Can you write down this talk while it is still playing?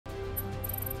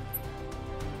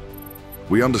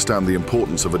We understand the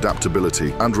importance of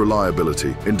adaptability and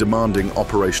reliability in demanding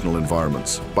operational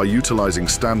environments. By utilizing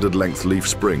standard length leaf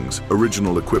springs,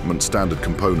 original equipment standard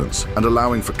components, and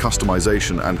allowing for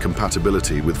customization and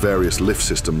compatibility with various lift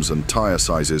systems and tire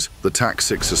sizes, the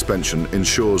TAC-6 suspension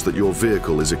ensures that your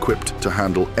vehicle is equipped to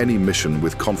handle any mission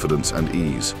with confidence and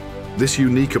ease. This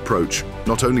unique approach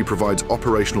not only provides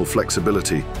operational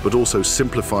flexibility, but also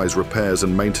simplifies repairs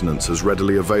and maintenance, as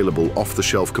readily available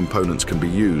off-the-shelf components can be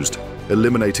used,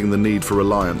 eliminating the need for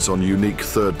reliance on unique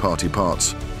third-party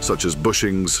parts, such as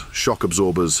bushings, shock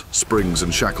absorbers, springs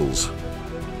and shackles.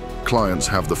 Clients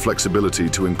have the flexibility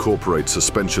to incorporate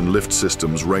suspension lift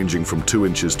systems ranging from 2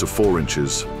 inches to 4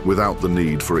 inches, without the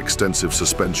need for extensive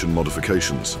suspension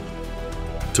modifications.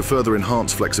 To further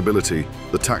enhance flexibility,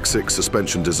 the TAC-6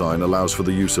 suspension design allows for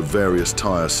the use of various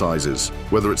tire sizes,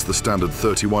 whether it's the standard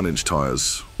 31-inch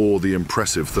tires or the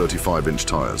impressive 35-inch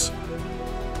tires.